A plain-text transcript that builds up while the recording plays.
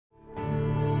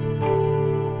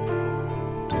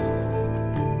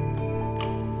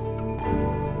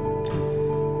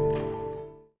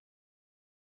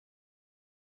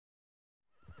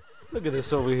Look at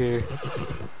this over here.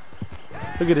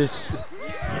 Look at this. Settle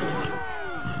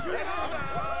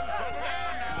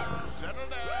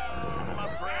down, my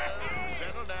friend.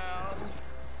 Settle down.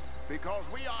 Because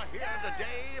we are here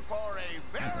today for a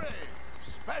very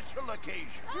special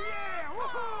occasion.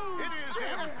 It is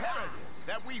imperative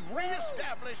that we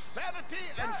reestablish sanity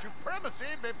and supremacy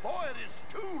before it is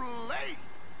too late.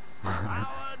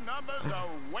 Our numbers are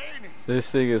waning. This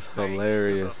thing is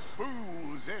hilarious. Thanks to the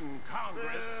fools in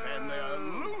Congress and their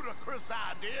ludicrous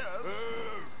ideas.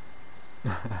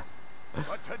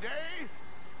 But today,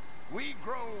 we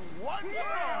grow one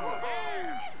stronger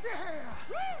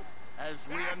as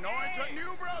we anoint a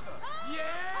new brother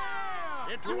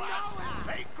into our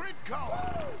sacred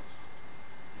cause.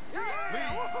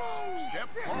 Please step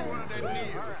forward and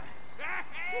kneel.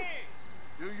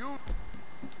 Do you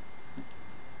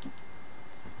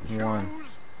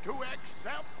choose to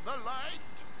accept the light?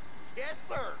 Yes,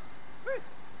 sir.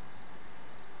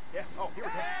 Yeah. Oh, here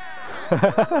we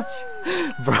go.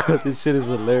 Bro, this shit is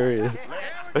hilarious.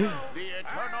 The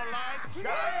eternal light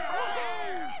shine.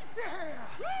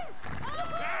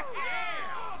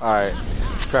 Alright,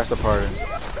 crash the party.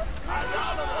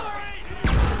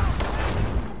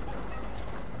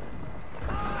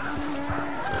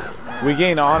 We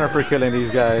gain honor for killing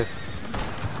these guys.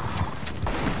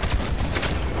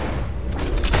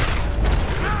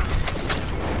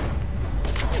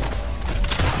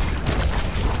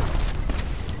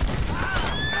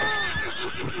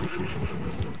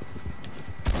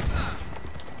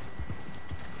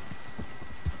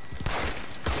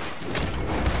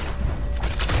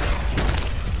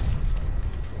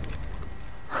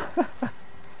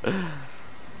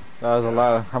 That was a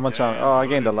lot of, how much on, oh, I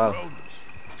gained a lot of.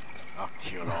 I'll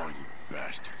kill all you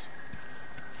bastards.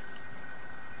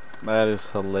 That is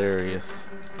hilarious.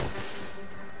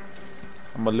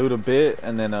 I'm gonna loot a bit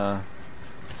and then,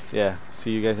 yeah,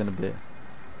 see you guys in a bit.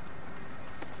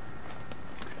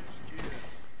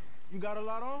 You got a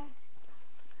lot on?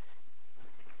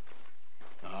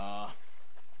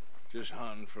 Just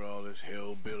hunting for all this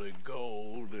hillbilly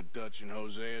gold that Dutch and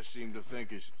Hosea seem to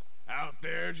think is out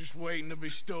there just waiting to be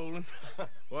stolen.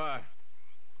 Why?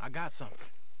 I got something.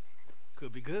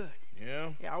 Could be good. Yeah?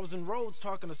 Yeah, I was in Rhodes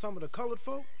talking to some of the colored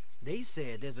folk. They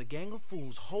said there's a gang of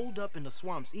fools holed up in the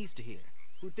swamps east of here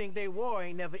who think their war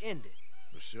ain't never ended.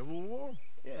 The Civil War?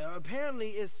 Yeah, apparently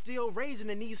it's still raging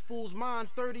in these fools'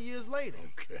 minds 30 years later.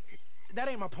 Okay. That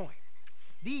ain't my point.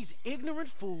 These ignorant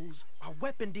fools are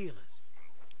weapon dealers.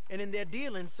 And in their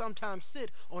dealing, sometimes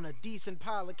sit on a decent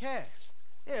pile of cash.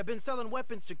 Yeah, been selling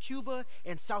weapons to Cuba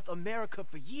and South America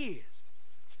for years.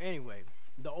 Anyway,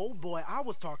 the old boy I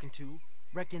was talking to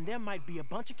reckoned there might be a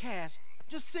bunch of cash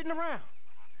just sitting around.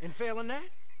 And failing that,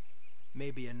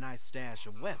 maybe a nice stash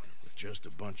of weapons. With just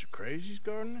a bunch of crazies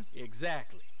guarding it?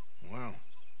 Exactly. Well,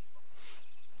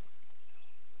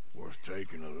 worth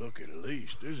taking a look at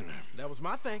least, isn't it? That was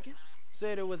my thinking.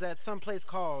 Said it was at some place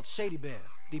called Shady Bear,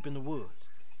 deep in the woods.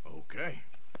 Okay.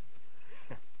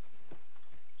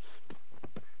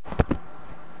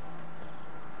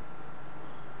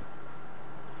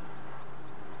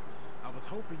 I was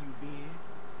hoping you'd be in.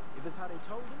 If it's how they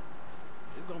told it,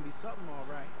 it's gonna be something all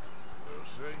right. We'll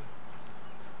see.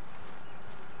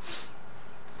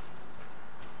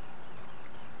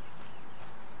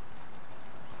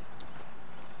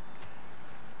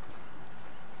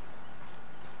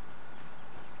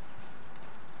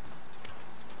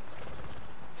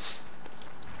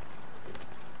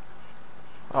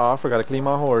 Oh, I forgot to clean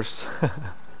my horse.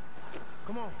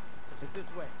 Come on, it's this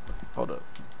way. Hold up.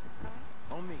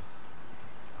 On me.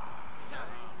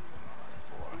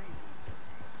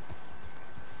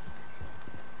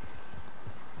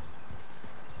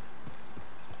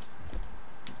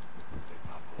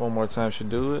 One more time should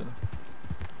do it.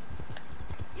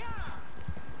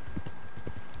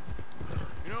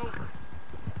 You know,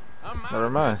 I'm Never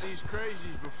out mind. with these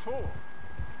crazies before.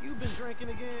 You been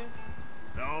drinking again?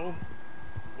 No.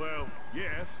 Well,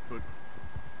 yes, but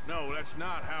no, that's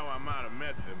not how I might have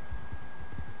met them.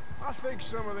 I think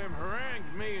some of them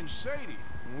harangued me and Sadie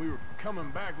when we were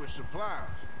coming back with supplies.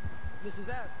 Mrs.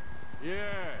 Adler.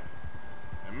 Yeah,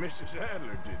 and Mrs.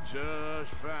 Adler did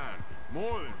just fine.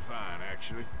 More than fine,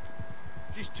 actually.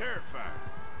 She's terrifying.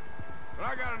 But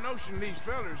I got a notion these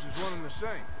fellers is one and the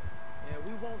same. Yeah,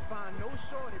 we won't find no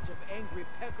shortage of angry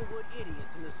Peckerwood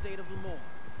idiots in the state of Lemoyne.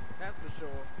 That's for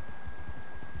sure.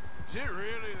 Is it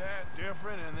really that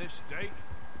different in this state?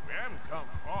 We haven't come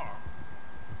far.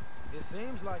 It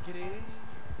seems like it is.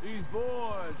 These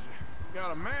boys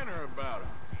got a manner about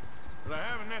them that I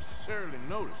haven't necessarily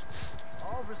noticed.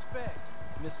 All respect,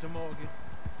 Mr. Morgan.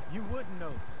 You wouldn't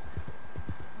notice.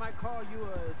 might call you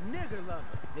a nigger lover.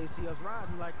 They see us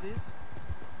riding like this.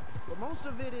 But most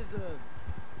of it is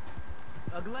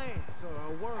a glance or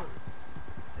a word.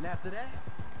 And after that,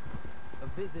 a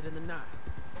visit in the night.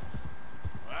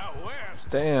 Out west.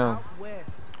 Damn. Out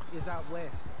west is out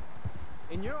west.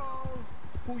 And you're all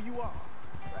who you are.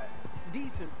 Right?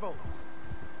 Decent folks.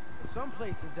 But some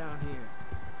places down here,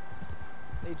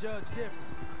 they judge different.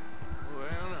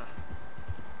 Well, now,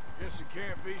 guess it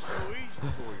can't be so easy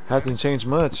for you. Hasn't changed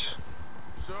much.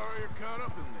 Sorry you're caught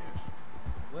up in this.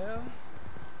 Well,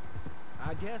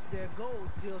 I guess their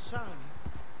gold's still shining,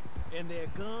 and their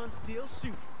guns still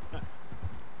shoot.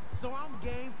 So I'm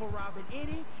game for robbing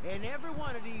any and every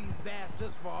one of these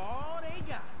bastards for all they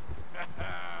got.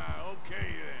 Okay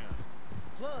then.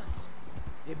 Plus,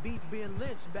 it beats being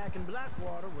lynched back in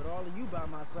Blackwater with all of you by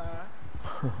my side.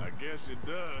 I guess it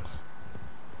does.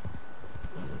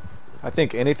 I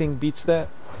think anything beats that.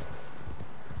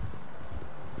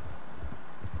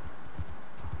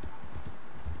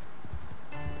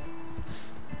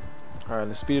 Alright,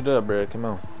 let's speed it up, bro. Come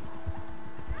on.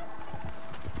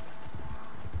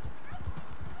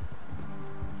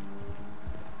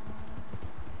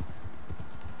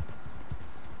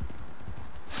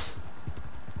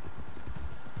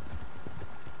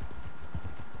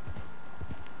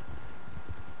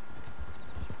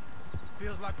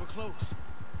 Feels like we're close.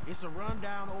 It's a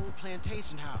rundown old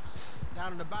plantation house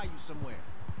down in the bayou somewhere.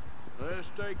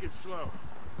 Let's take it slow.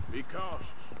 Be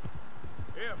cautious.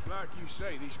 If, like you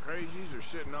say, these crazies are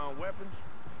sitting on weapons,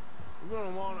 we're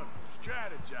gonna want to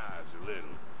strategize a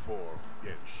little before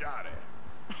getting shot at.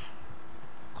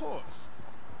 Of course.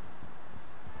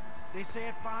 They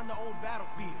said find the old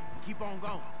battlefield and keep on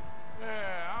going.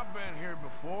 Yeah, I've been here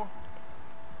before.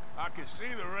 I can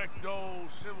see the wrecked old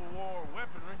Civil War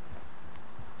weaponry.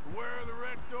 Where are the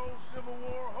wrecked old Civil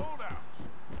War holdouts?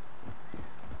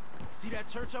 See that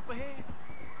church up ahead?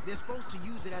 They're supposed to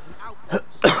use it as an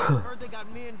outpost. Heard they got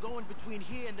men going between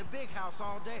here and the big house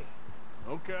all day.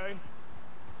 Okay.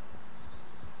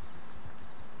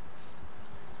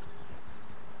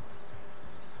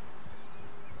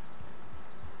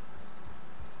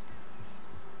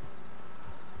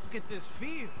 Look at this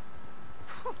field.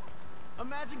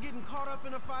 Imagine getting caught up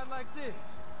in a fight like this.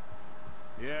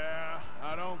 Yeah,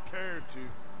 I don't care to.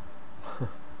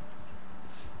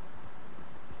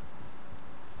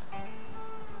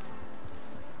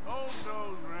 Hold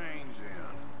those reins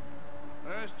in.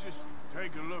 Let's just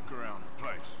take a look around the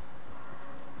place.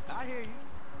 I hear you.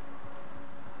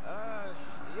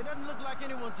 It doesn't look like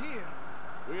anyone's here.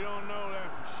 We don't know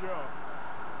that for sure.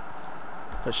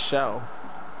 For sure.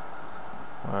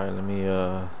 Alright, let me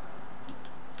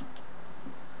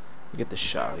get the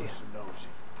shotty.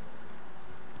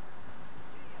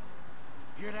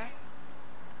 Hear that?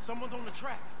 Someone's on the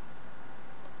track.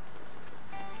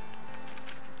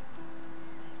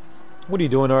 What are you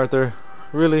doing, Arthur?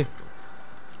 Really?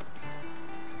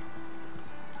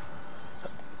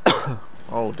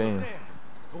 Oh, damn. There,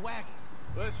 a wagon.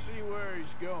 Let's see where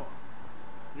he's going.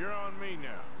 You're on me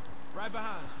now. Right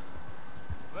behind you.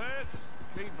 Let's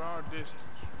keep our distance.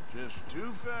 Just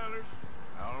two fellers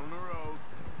out on the road.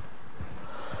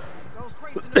 Those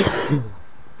crates in the back,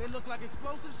 they look like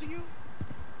explosives to you?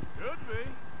 Could be.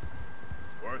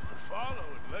 Worth a follow,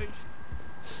 at least.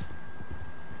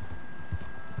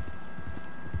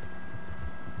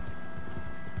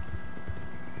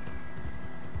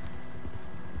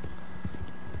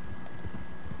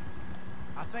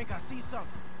 I think I see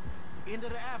something. End of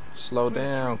the avenue. Slow Between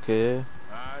the down, trees. kid.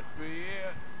 Might be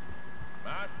it.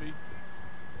 Might be.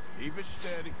 Keep it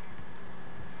steady.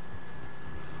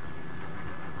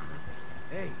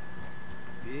 Hey,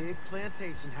 big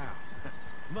plantation house.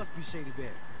 Must be Shady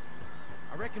Bear.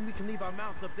 I reckon we can leave our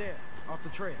mounts up there, off the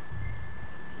trail.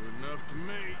 Good enough to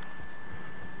me.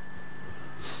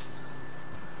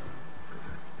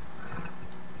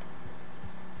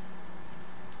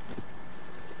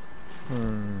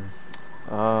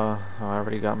 I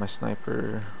already got my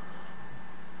sniper.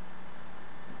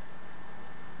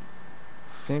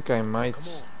 Think I might. Come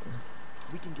on.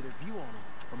 We can get a view on them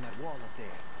from that wall up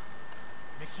there.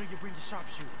 Make sure you bring the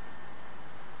sharpshooter.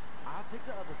 I'll take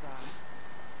the other side.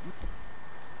 You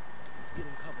get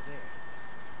in cover there.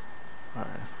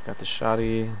 Alright, got the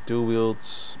shotty, dual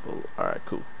wields. Alright,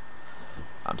 cool.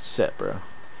 I'm set, bro.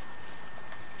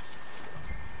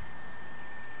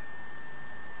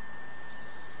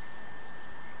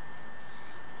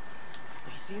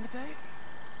 You see anything?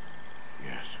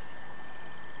 Yes.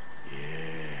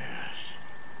 Yes.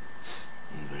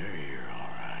 They're here, all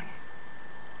right.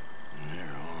 And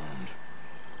they're armed.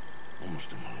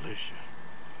 Almost a militia.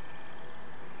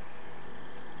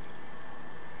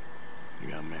 You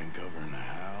got men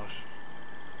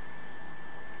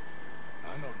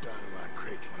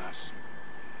crates when I see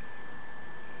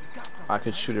them. I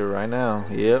could shoot it right now.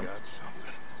 We Yep. got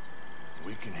something.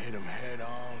 We can hit them head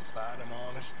on, fight them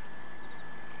honest.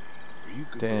 Or you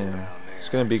could go Damn. down there It's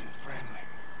gonna be. acting friendly.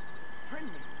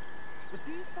 Friendly? With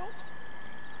these folks?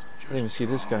 I didn't even see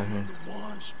this guy here. Into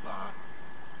one spot,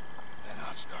 then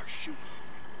I'd start shooting.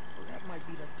 Well, that might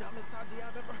be the dumbest idea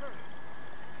I've ever heard.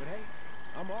 But hey,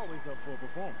 I'm always up for a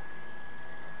performance.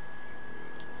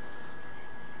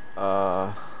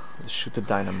 Let's shoot the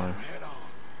dynamite. Head on.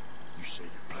 You say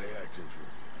you're play acting for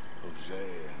Jose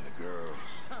and the girls.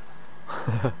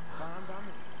 Fine by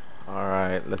me. All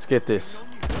right, let's get this.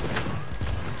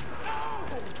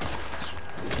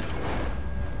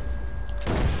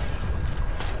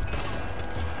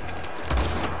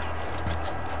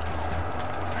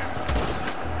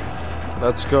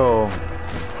 Let's go.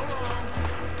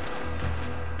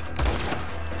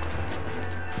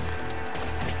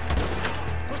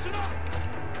 Push it up!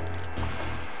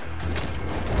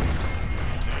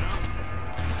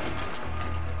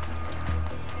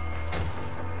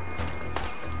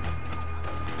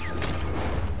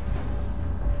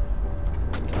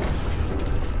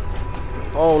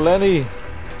 Oh, Lenny.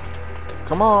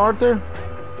 Come on, Arthur.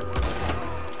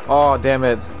 Oh, damn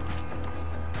it.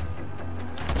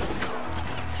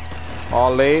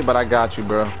 All late, but I got you,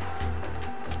 bro.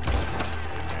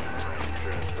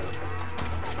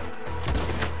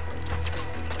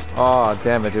 Oh,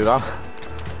 damn it, dude.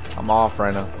 I'm off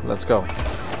right now. Let's go.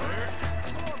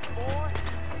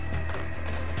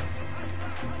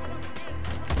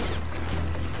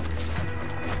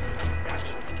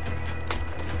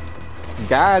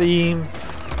 Got him.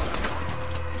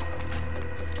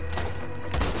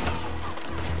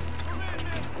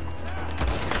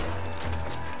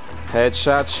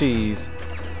 Headshot cheese.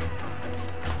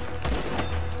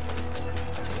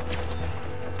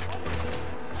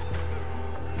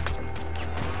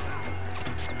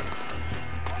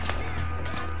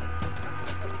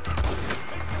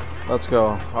 Let's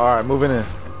go. All right, moving in.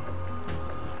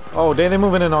 Oh, they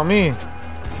moving in on me.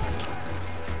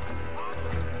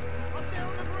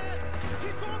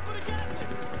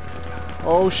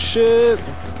 Oh shit.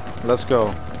 Let's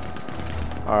go.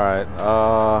 All right. Look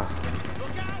out,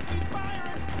 he's firing!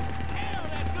 Hell,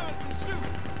 that gun can shoot!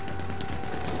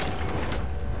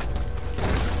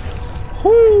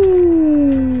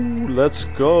 Whoo! Let's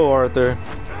go, Arthur.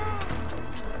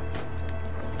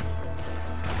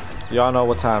 Y'all know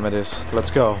what time it is.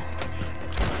 Let's go.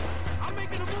 I'm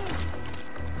making a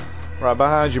move! Right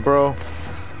behind you, bro.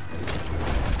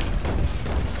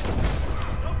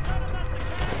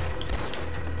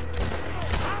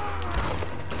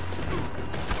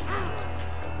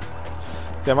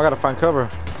 Damn, I gotta find cover.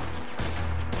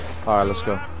 Alright, let's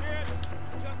go.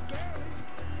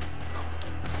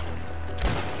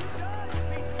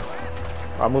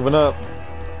 Alright, moving up.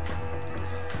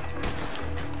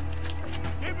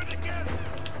 Keep it together.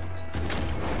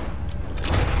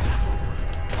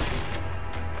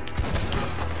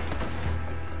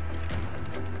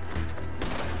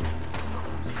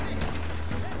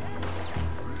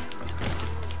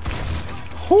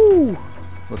 Whoo!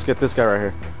 Let's get this guy right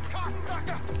here.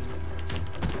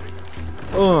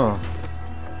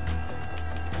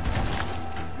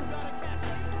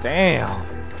 Damn.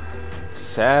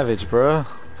 Savage, bruh.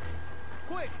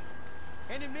 Quick!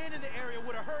 Any men in the area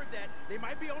would have heard that. They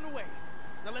might be on the way.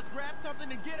 Now let's grab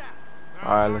something and get out.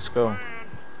 Alright, let's go.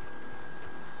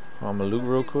 I'm gonna loot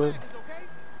real quick. Okay?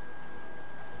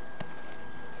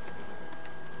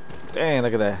 Dang,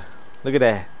 look at that. Look at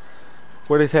that.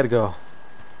 Where'd his head go?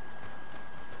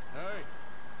 Hey,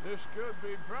 this could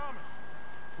be promise.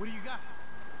 What do you got?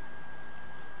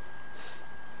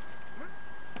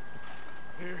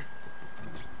 Here.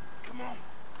 Come on.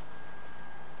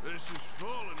 This is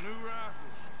full of new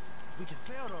rifles. We can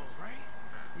sell those, right?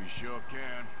 We sure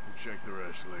can. We'll check the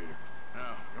rest later.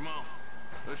 Now, come on.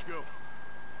 Let's go.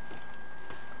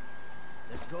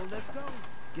 Let's go, let's go.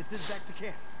 Get this back to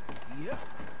camp. Yep.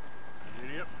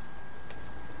 Yep.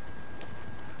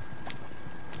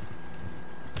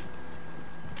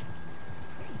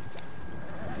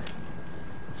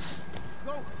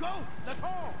 Go, go! Let's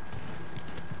haul!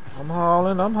 I'm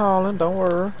hauling, don't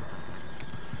worry.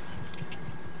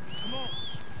 Come on.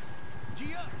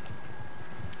 G up.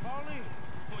 Fall in.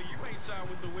 Well, you ain't shy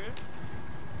with the whip.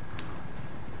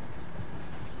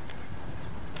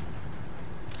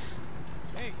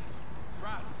 Hey,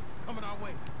 riders, coming our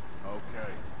way.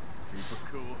 Okay. Keep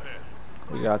a cool head.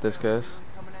 We got this, guys.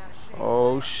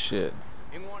 Oh shit.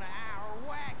 In one of our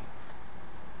wagons.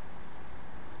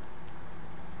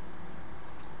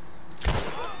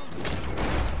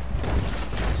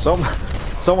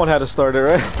 Someone had to start it,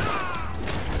 right?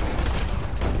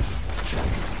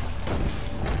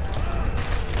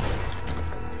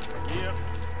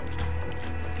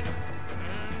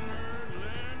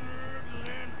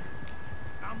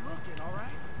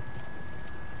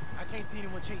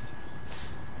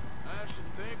 I should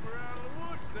think we're out of the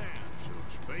woods then, so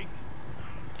to speak.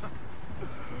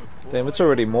 Damn, it's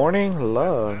already morning?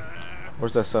 Lord.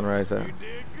 Where's that sunrise at? You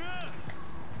did good.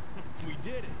 We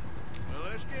did it. Well,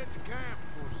 let's get to camp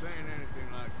before saying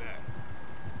anything like that.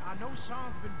 I know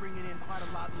Sean's been bringing in quite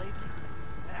a lot lately,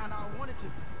 and I wanted to...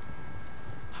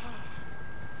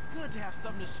 It's good to have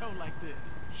something to show like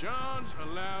this. Sean's a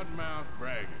loudmouth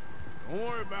bragger. Don't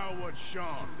worry about what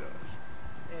Sean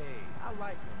does. Hey, I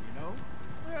like him, you know?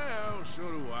 Well, so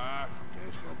do I.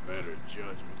 Against my better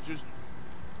judgment. Just,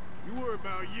 you worry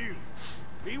about you.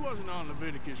 He wasn't on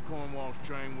Leviticus Cornwall's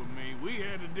train with me. We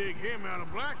had to dig him out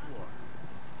of Blackwater.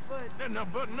 But...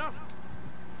 But nothing.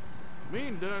 Me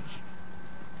and Dutch,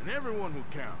 and everyone who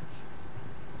counts,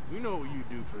 we know what you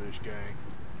do for this gang.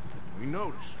 We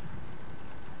notice.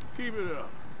 Keep it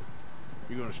up.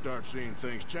 You're gonna start seeing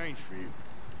things change for you.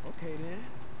 Okay,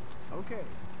 then. Okay.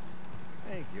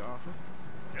 Thank you, Arthur.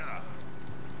 Yeah.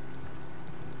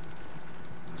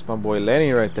 It's my boy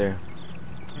Lenny right there.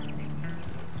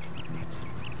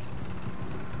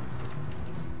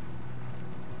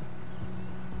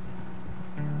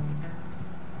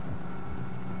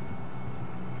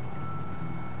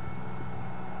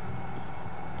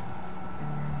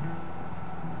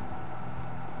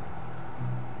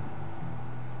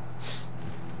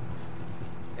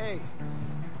 Hey,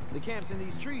 the camp's in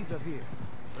these trees up here.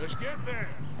 Let's get there.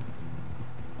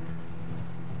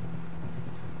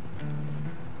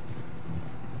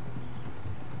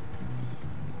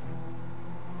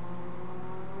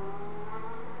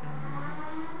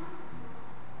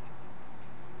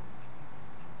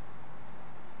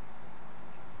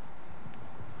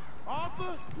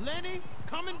 Arthur, Lenny,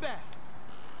 coming back.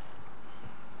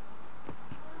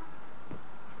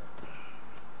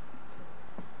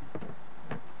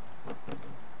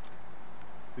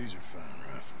 These are fine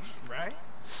rifles. Right?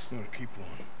 I'm gonna keep one,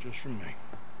 just for me.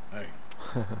 Hey,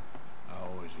 I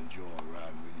always enjoy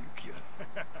riding with you, kid.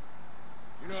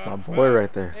 You know, It's my I'm boy fine.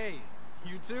 right there. Hey,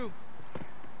 you too.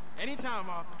 Anytime,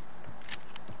 Arthur.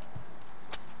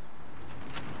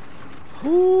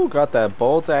 Ooh, got that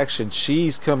bolt action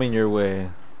cheese coming your way.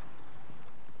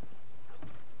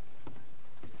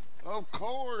 Of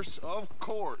course, of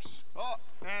course. Oh,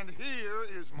 and here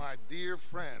is my dear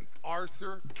friend,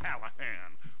 Arthur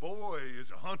Callahan. Boy is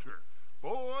a hunter.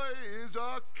 Boy is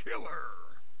a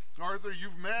killer. Arthur,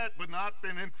 you've met but not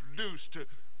been introduced to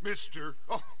Mr.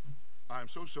 Oh, I'm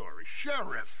so sorry,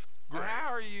 Sheriff Gray. How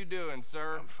are you doing,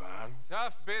 sir? I'm fine.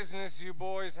 Tough business you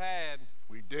boys had.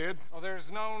 We did? Oh, there's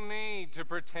no need to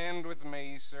pretend with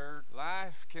me, sir.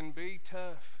 Life can be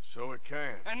tough. So it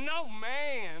can. And no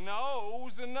man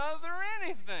owes another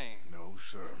anything. No,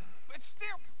 sir. But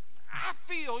still, I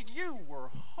feel you were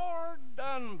hard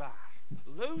done by.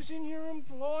 Losing your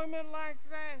employment like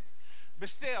that. But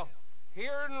still,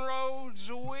 here in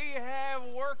Rhodes, we have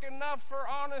work enough for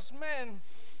honest men.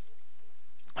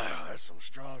 Ah, that's some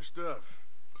strong stuff.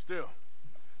 Still,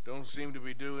 don't seem to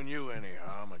be doing you any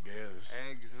harm, I guess.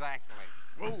 Exactly.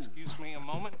 Whoa. Excuse me a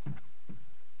moment.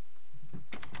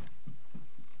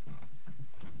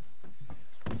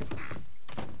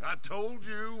 I told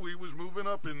you we was moving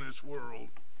up in this world.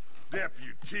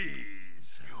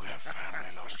 Deputies. You have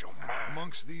finally lost your mind.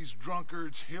 Amongst these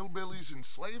drunkards, hillbillies, and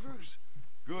slavers?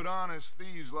 Good honest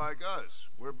thieves like us.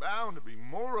 We're bound to be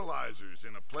moralizers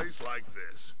in a place like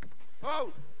this.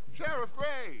 Oh, Sheriff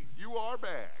Gray, you are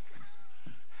back.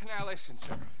 Now listen,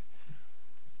 sir.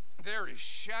 There is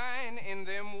shine in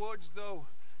them woods, though,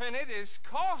 and it is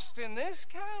costing this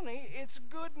county its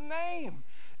good name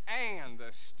and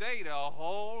the state a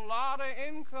whole lot of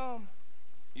income.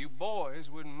 You boys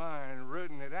wouldn't mind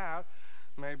rooting it out.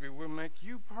 Maybe we'll make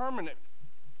you permanent.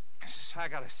 I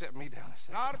gotta set me down a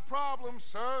second. Not a problem,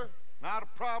 sir. Not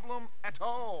a problem at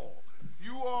all.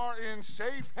 You are in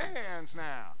safe hands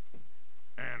now.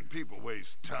 And people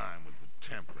waste time with the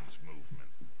temperance movement.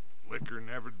 Liquor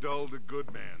never dulled a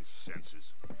good man's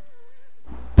senses.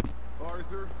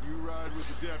 Arthur, you ride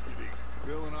with the deputy.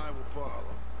 Bill and I will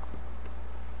follow.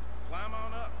 Climb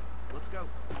on up. Let's go.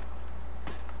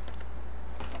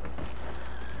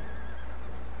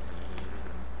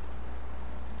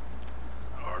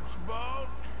 Archibald?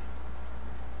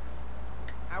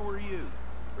 How are you?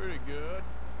 Pretty good.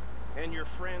 And your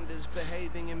friend is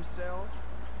behaving himself?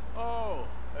 Oh,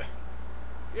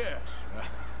 yes.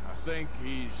 I think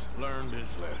he's learned his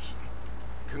lesson.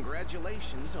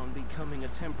 Congratulations on becoming a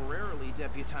temporarily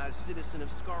deputized citizen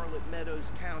of Scarlet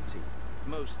Meadows County.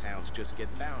 Most towns just get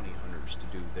bounty hunters to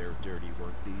do their dirty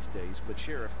work these days, but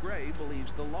Sheriff Gray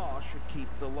believes the law should keep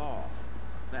the law.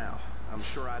 Now, I'm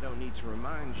sure I don't need to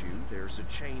remind you there's a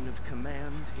chain of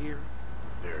command here.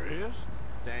 There is?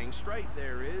 Dang straight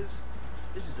there is.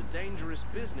 This is a dangerous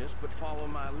business, but follow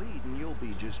my lead and you'll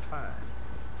be just fine.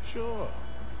 Sure.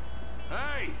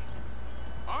 Hey!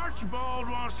 Archibald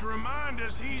wants to remind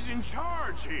us he's in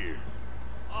charge here.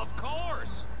 Of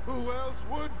course. Who else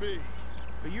would be?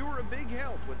 But you were a big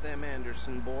help with them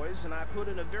Anderson boys, and I put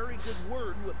in a very good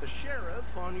word with the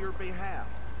sheriff on your behalf.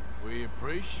 We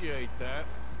appreciate that.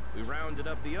 We rounded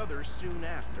up the others soon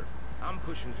after. I'm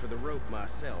pushing for the rope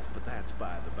myself, but that's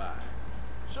by the by.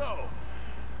 So,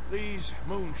 these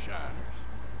moonshiners.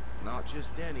 Not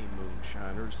just any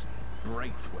moonshiners.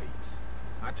 Braithwaites.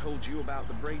 I told you about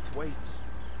the Braithwaites.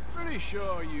 Pretty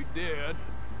sure you did.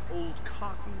 Old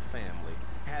Cotton family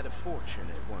had a fortune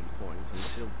at one point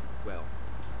until, well,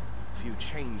 a few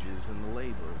changes in the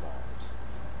labor laws.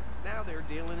 Now they're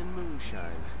dealing in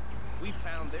moonshine. We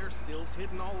found their stills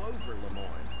hidden all over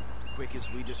Lemoyne. Quick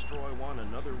as we destroy one,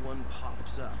 another one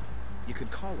pops up. You could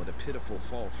call it a pitiful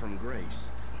fall from grace,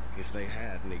 if they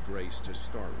had any grace to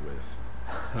start with.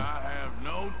 I have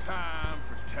no time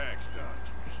for tax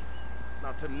dodgers.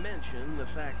 Not to mention the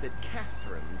fact that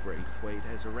Catherine Braithwaite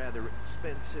has a rather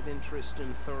expensive interest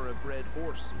in thoroughbred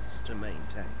horses to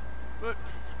maintain. But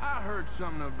I heard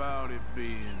something about it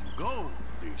being gold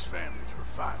these families were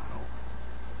fighting over.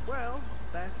 Well,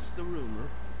 that's the rumor.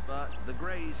 But the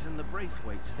Greys and the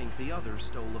Braithwaites think the others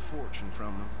stole a fortune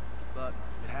from them. But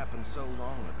it happened so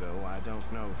long ago, I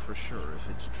don't know for sure if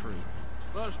it's true.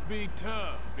 Must be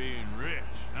tough being rich,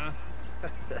 huh?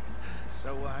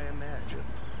 So I imagine.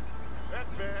 That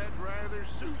badge rather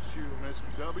suits you, Mr.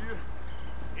 W.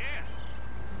 Yes,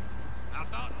 I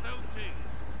thought so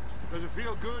too. Does it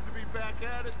feel good to be back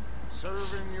at it,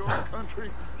 serving your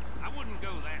country? I wouldn't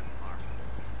go that far.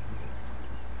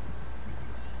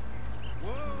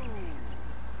 Whoa!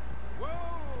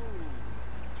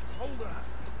 Whoa! Hold up.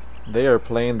 They are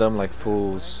playing them like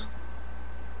fools.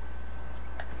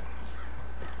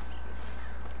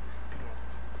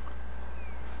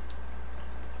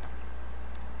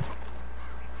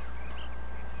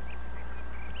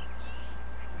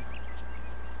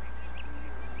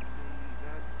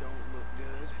 That don't look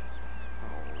good. Oh.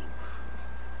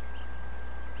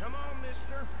 Come on,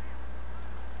 mister.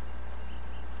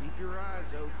 Keep your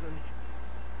eyes open.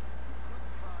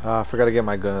 I forgot to get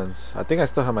my guns. I think I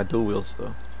still have my dual wheels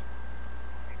though.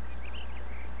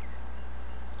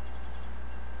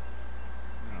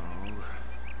 No.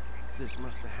 This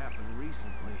must have happened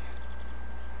recently.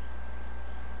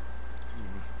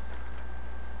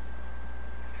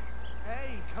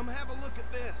 Hey, come have a look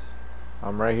at this.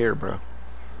 I'm right here, bro.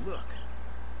 Look.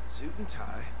 Suit and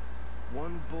tie.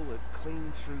 One bullet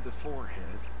clean through the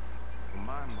forehead.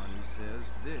 My money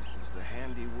says this is the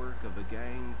handiwork of a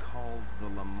gang called the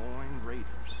Lemoyne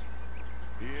Raiders.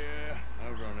 Yeah,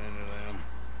 I've run into them.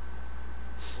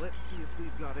 Let's see if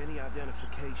we've got any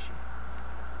identification.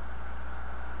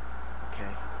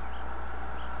 Okay.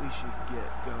 We should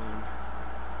get going.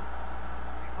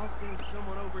 I'll send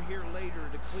someone over here later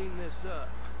to clean this up.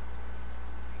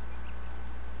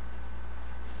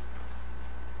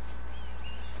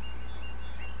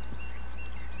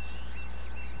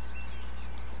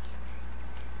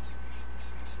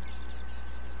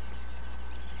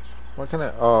 What can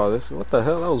I? Oh, this. What the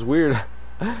hell? That was weird.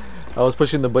 I was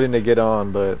pushing the button to get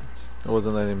on, but it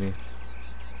wasn't letting me.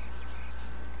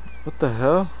 What the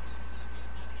hell?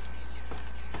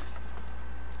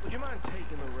 Would you mind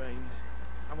taking the reins?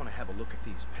 I want to have a look at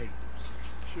these papers.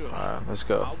 Sure. Alright, let's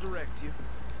go. I'll direct you.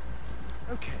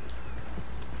 Okay.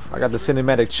 I got the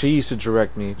cinematic cheese to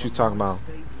direct me. What you talking about?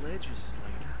 State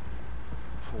legislator.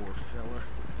 Poor fella.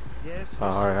 Yes. Oh,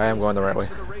 alright, I am going the right way.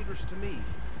 The Raiders to me.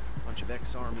 Bunch of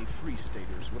ex-army free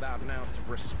staters without an ounce of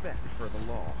respect for the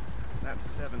law. That's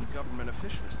 7 government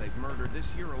officials they've murdered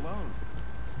this year alone.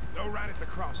 Go right at the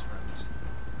crossroads.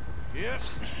 Yep.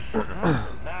 The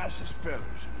nicest fellas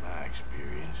in my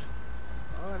experience.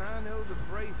 Oh, and I know the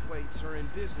Braithwaites are in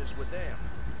business with them.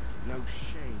 No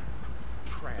shame.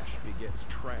 Trash begets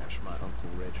trash, my Uncle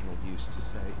Reginald used to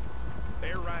say.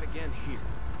 They're right again here.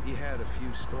 He had a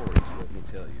few stories, let me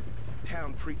tell you.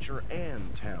 Town preacher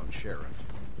and town sheriff.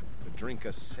 Would drink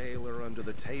a sailor under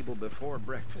the table before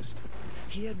breakfast.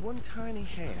 He had one tiny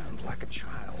hand, like a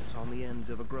child's, on the end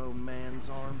of a grown man's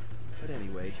arm. But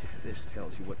anyway, this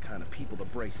tells you what kind of people the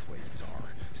Braithwaites are.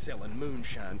 Selling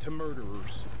moonshine to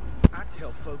murderers. I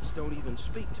tell folks don't even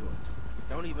speak to them.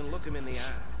 Don't even look them in the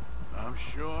eye. I'm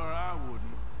sure I wouldn't.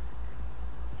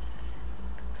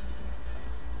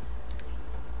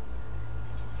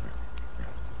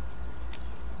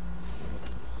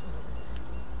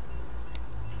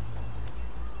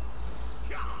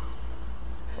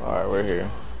 Alright, we're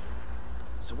here.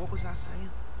 So what was I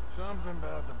saying? Something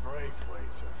about the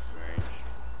Braithwaites, I think.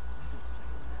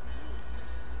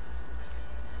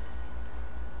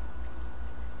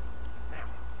 Now,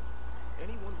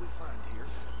 anyone we find here,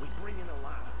 we bring in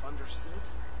alive, understood?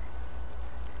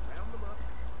 Round them up,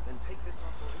 then take this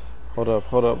operation.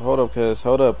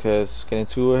 Hold up, cuz. Getting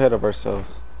too ahead of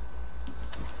ourselves.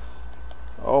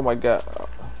 Oh my god.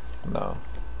 No.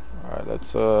 Alright,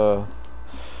 let's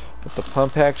put the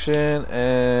pump action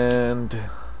and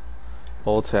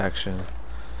bolt action.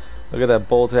 Look at that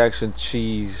bolt action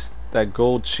cheese. That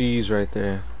gold cheese right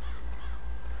there.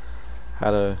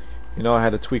 Had to, you know, I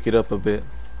had to tweak it up a bit.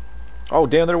 Oh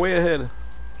damn, they're way ahead.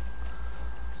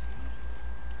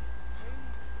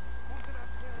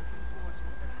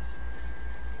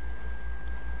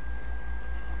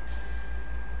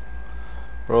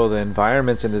 Bro, the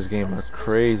environments in this game are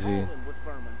crazy.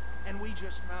 And we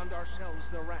just found ourselves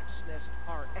the rat's nest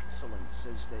par excellence,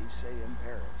 as they say in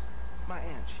Paris. My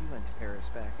aunt, she went to Paris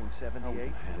back in '78.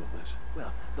 handle this.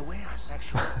 Well, the way I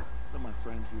Actually, let my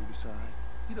friend here decide.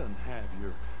 He doesn't have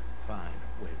your fine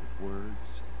way with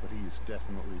words, but he is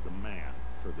definitely the man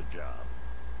for the job.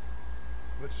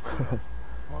 Let's split up.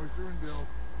 Arthur and Bill,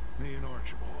 me and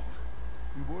Archibald.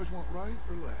 You boys want right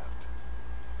or left?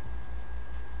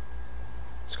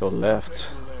 Let's go left.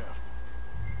 Take the left.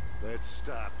 Let's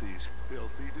stop these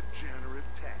filthy, degenerate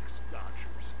tax dodgers.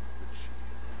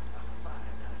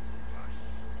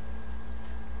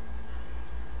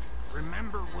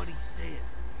 Remember what he said.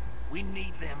 We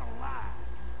need them alive.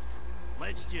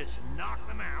 Let's just knock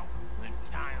them out and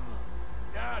tie them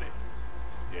up. Got it,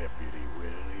 Deputy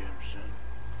Williamson.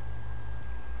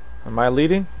 Am I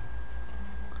leading?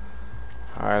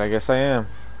 Alright, I guess I am.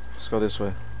 Let's go this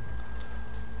way.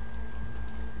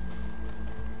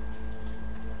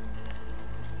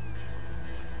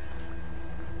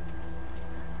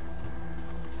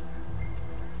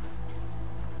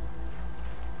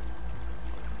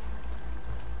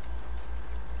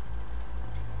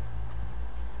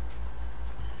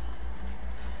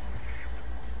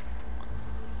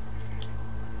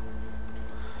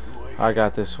 I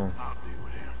got this one. I'll deal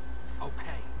with him.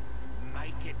 Okay,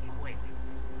 make it quick.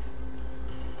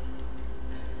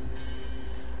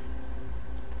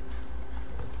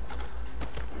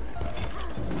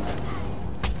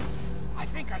 I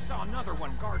think I saw another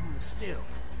one guarding the still.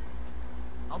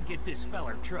 I'll get this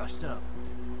feller trussed up.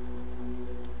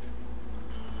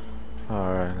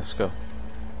 Alright, let's go.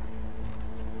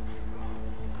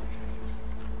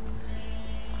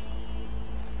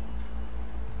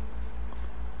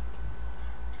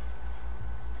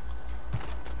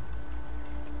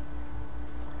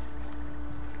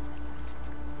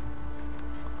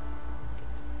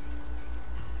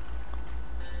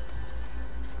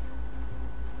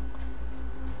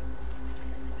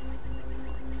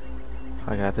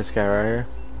 I got this guy right here.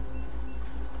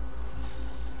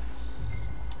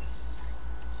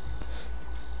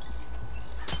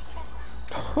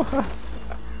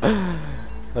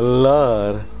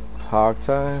 Lord, hog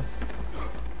time.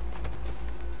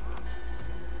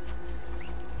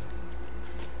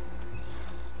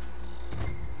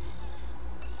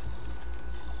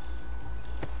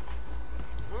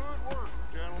 Good work,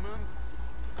 gentlemen.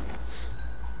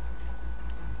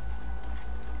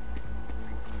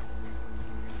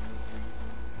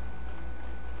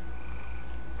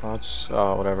 I'll just,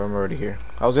 oh, whatever, I'm already here.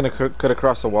 I was gonna cut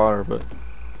across the water, but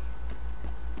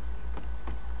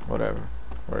whatever,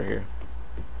 we're here.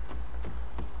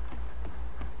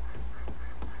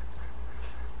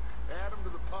 Add 'em to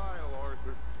the pile,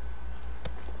 Arthur.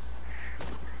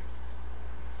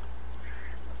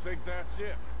 I think that's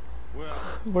it. Well,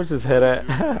 Where's his head at?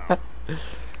 We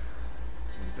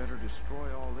better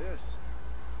destroy all this.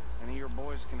 Any of your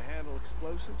boys can handle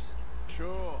explosives?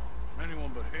 sure.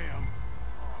 Anyone but him.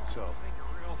 So, Think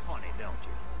you're real funny, don't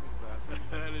you?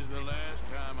 That is the last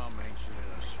time I'll mention it,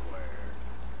 I swear.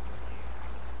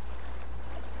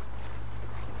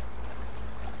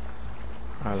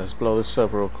 Alright, let's blow this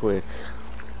up real quick.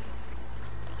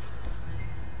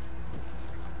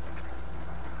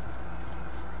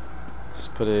 Let's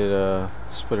put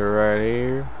it right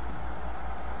here.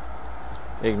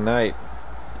 Ignite.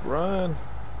 Run.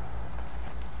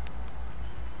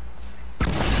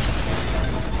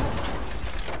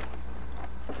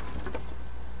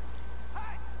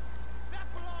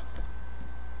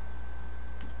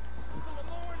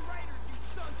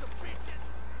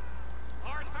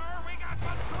 Arthur, we got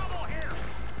some trouble here.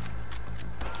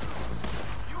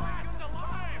 You asked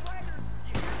alive.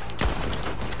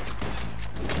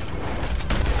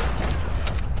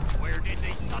 Where did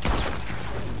these sons of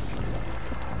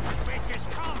bitches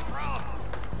come from?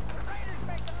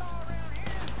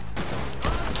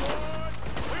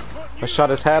 shot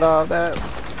his hat off that.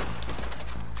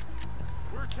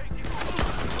 We're taking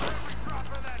every drop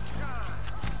of that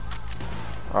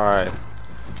shine. Alright.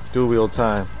 Dual wheel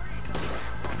time.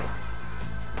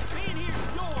 Man, here's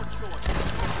your choice.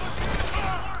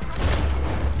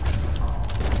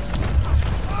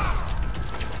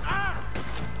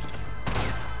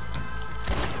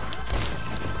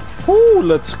 Woo,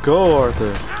 let's go,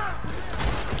 Arthur.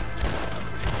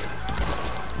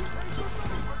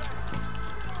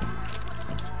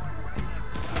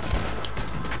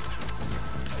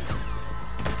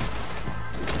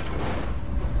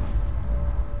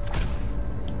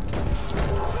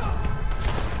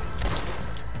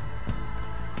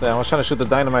 Damn, I was trying to shoot the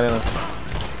dynamite in him.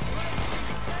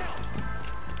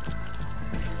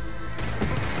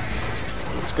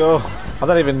 Let's go.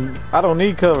 I don't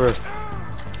need cover.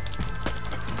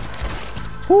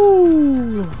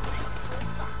 Woo!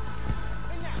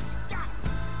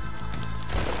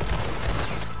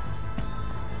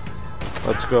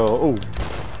 Let's go. Ooh.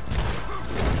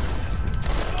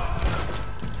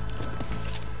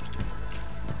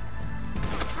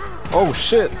 Oh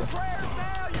shit.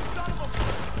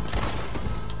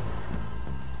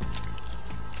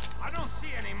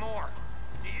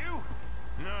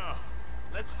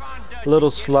 A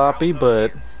little sloppy,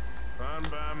 but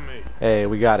hey,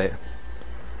 we got it.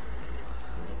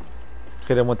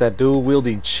 Hit him with that dual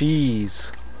wielding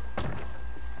cheese.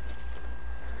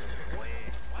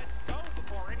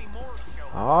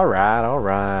 Alright,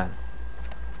 alright.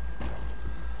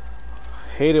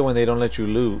 Hate it when they don't let you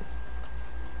loot.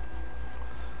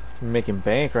 I'm making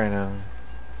bank right now.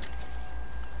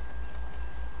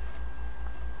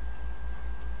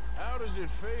 How does it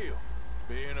feel,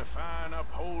 being a fine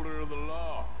upholder of the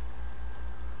law?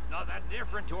 Not that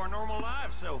different to our normal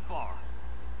lives so far.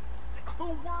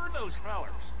 Who were those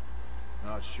fellers?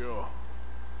 Not sure.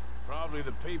 Probably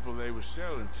the people they were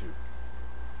selling to.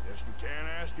 Guess we can't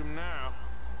ask them now.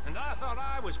 And I thought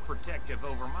I was protective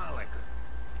over my liquor.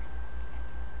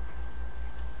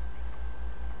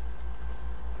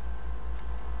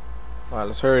 Alright,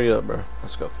 let's hurry up, bro.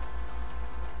 Let's go.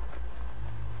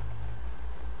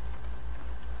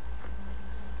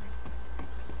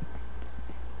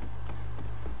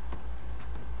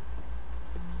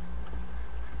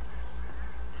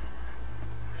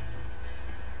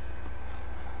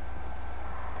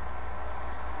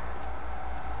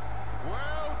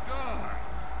 Well done.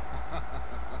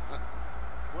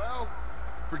 Well,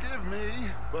 forgive me,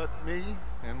 but me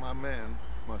and my men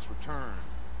must return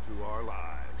to our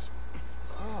lives.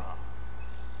 Ah,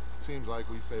 seems like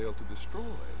we failed to destroy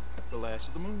the last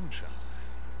of the moonshine.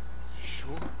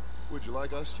 Sure. Would you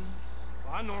like us to?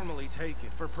 I normally take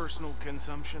it for personal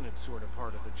consumption. It's sort of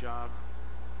part of the job.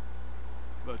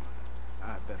 But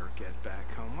I better get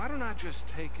back home. Why don't I just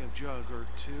take a jug or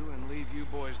two and leave you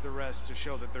boys the rest to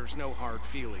show that there's no hard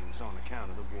feelings on account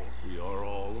of the war? We are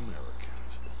all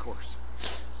Americans. Of course.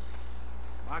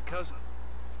 My cousin,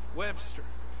 Webster.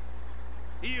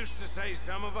 He used to say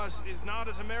some of us is not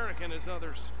as American as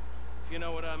others, if you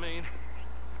know what I mean.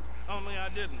 Only I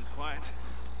didn't quite.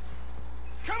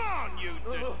 Come on, you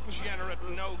degenerate,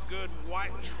 no-good,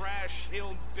 white trash,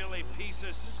 hillbilly piece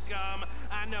of scum.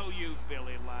 I know you,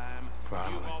 Billy Lime.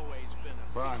 Finally. You've always been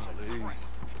a piece of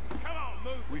crap. Come on,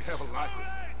 move. We have a life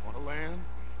on a land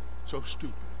so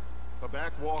stupid, a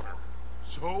backwater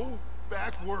so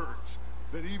backwards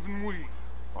that even we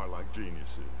are like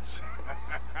geniuses.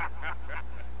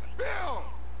 Bill,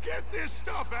 get this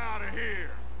stuff out of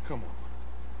here. Come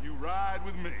on, you ride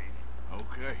with me.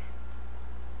 Okay.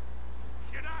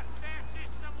 Should I stash this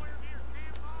somewhere near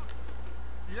Campbell?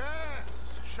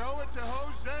 Yes, show it to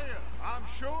Hosea. I'm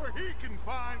sure he can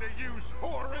find a use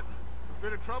for it.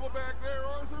 Bit of trouble back there,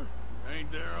 Arthur? Ain't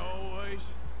there always?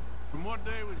 From what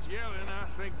they was yelling, I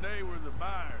think they were the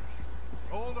buyers.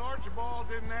 Old Archibald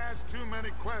didn't ask too many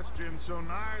questions, so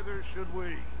neither should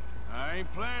we. I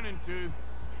ain't planning to.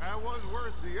 That was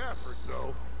worth the effort,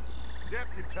 though.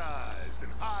 Deputized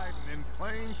and hiding in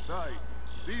plain sight.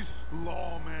 These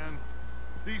lawmen,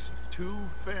 these two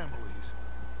families.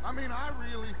 I mean, I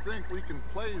really think we can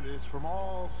play this from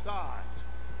all sides.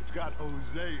 It's got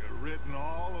Hosea written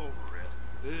all over it.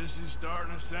 This is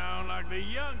starting to sound like the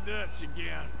Young Dutch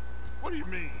again. What do you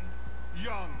mean,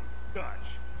 Young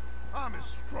Dutch? I'm as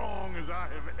strong as I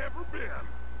have ever been.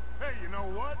 Hey, you know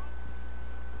what?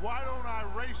 Why don't I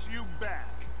race you back?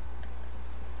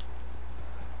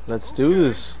 Let's do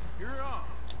this. You're on.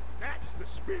 That's the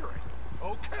spirit.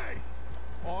 Okay.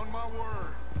 On my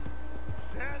word.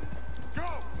 Set. Go.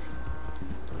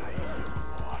 How you doing,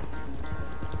 boy?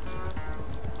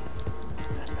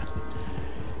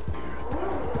 You're a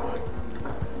good boy.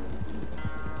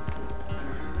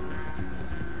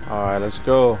 Alright, let's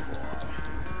go.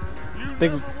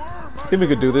 Think we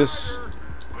could do this.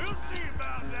 We'll see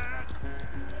about that.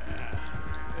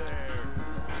 There,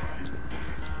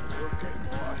 boy. Okay,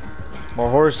 boy. My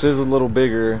horse is a little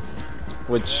bigger,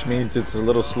 which means it's a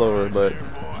little slower, but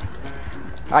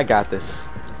I got this.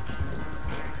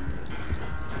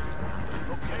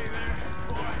 Okay there,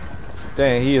 boy.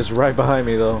 Dang, he is right behind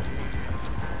me though.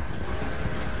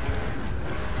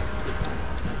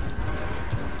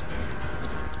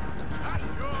 I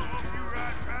sure hope you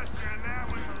ride faster than that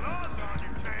when the law's on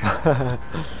your tail.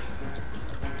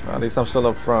 At least I'm still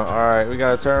up front. Alright, we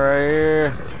gotta turn right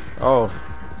here. Oh,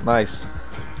 nice.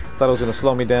 Thought it was gonna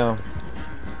slow me down.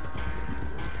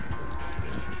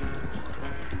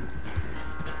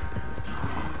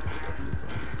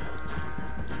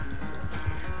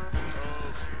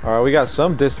 Alright, we got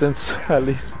some distance at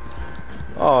least.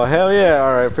 Oh, hell yeah.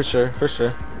 Alright, for sure, for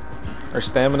sure. Our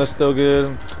stamina's still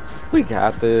good. We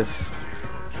got this.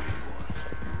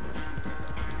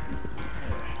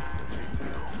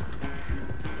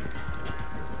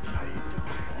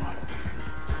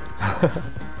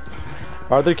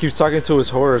 Arthur keeps talking to his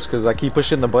horse because I keep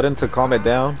pushing the button to calm it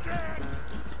down,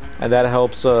 and that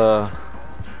helps. That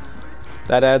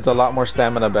adds a lot more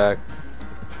stamina back.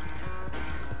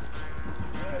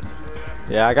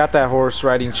 Yeah, I got that horse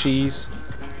riding cheese.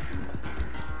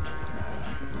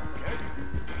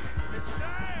 It's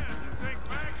sad to think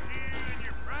back to you in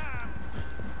your prime.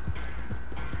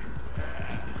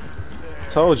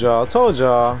 Told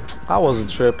y'all, I wasn't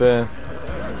tripping.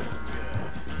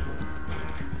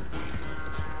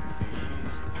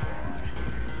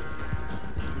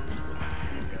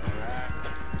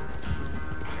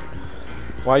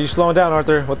 Why are you slowing down,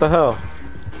 Arthur? What the hell?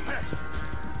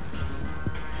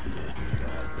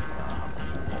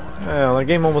 Hell, that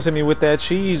game almost hit me with that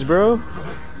cheese, bro.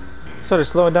 Started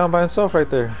slowing down by himself right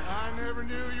there. I never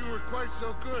knew you were quite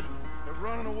so good at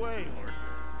running away, Arthur.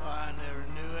 I never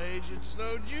knew age had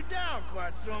slowed you down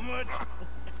quite so much.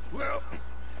 Well,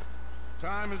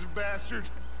 time is a bastard.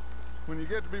 When you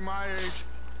get to be my age,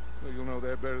 well, you'll know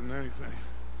that better than anything.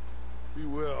 Be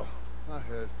well. I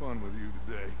had fun with you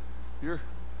today. I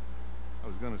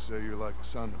was gonna say you're like a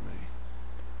son to me.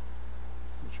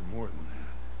 But you're more than that.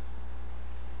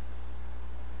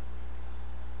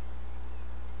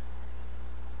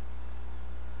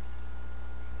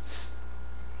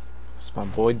 It's my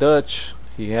boy Dutch.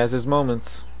 He has his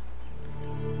moments.